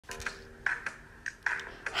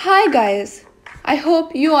Hi guys, I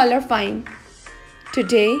hope you all are fine.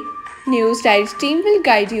 Today, News Diaries team will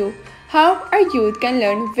guide you how our youth can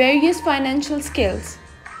learn various financial skills.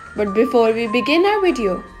 But before we begin our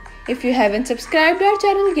video, if you haven't subscribed our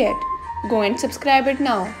channel yet, go and subscribe it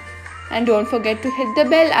now. And don't forget to hit the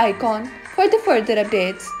bell icon for the further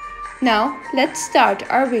updates. Now, let's start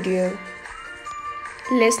our video.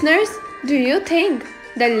 Listeners, do you think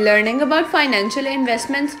that learning about financial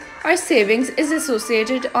investments or savings is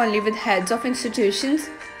associated only with heads of institutions,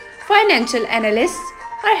 financial analysts,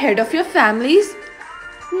 or head of your families?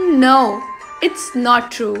 No, it's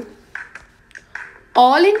not true.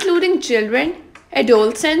 All, including children,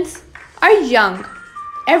 adolescents, or young,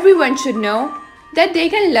 everyone should know that they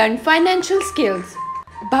can learn financial skills.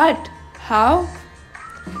 But how?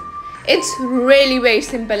 It's really very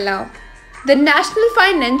simple now. The National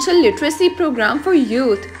Financial Literacy Program for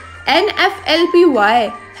Youth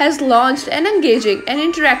 (NFLP-Y) has launched an engaging and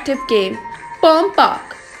interactive game,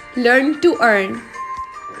 POMPAK, Learn to Earn.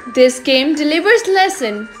 This game delivers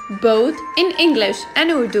lessons both in English and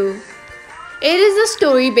Urdu. It is a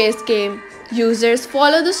story-based game. Users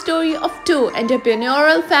follow the story of two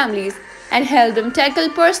entrepreneurial families and help them tackle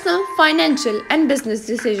personal, financial, and business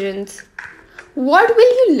decisions. What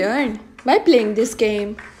will you learn by playing this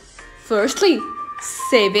game? Firstly,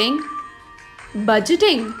 saving,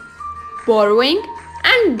 budgeting, borrowing,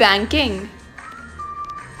 and banking.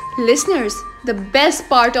 Listeners, the best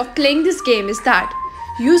part of playing this game is that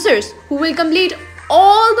users who will complete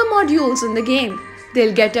all the modules in the game,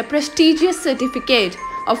 they'll get a prestigious certificate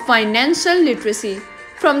of financial literacy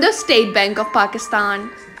from the State Bank of Pakistan.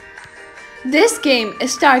 This game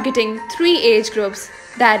is targeting three age groups,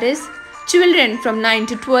 that is, children from 9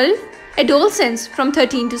 to 12, adolescents from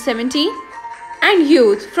 13 to 17, and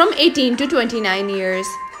youth from 18 to 29 years.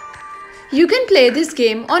 You can play this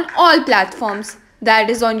game on all platforms, that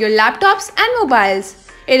is on your laptops and mobiles.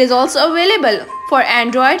 It is also available for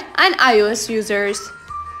Android and iOS users.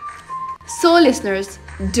 So listeners,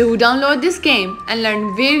 do download this game and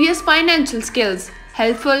learn various financial skills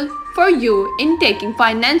helpful for you in taking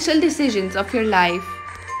financial decisions of your life.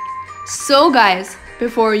 So guys,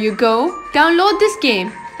 before you go, download this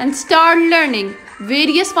game and start learning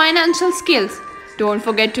various financial skills. Don't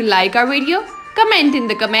forget to like our video, comment in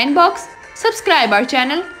the comment box, subscribe our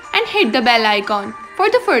channel, and hit the bell icon for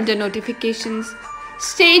the further notifications.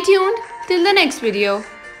 Stay tuned till the next video.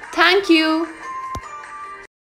 Thank you.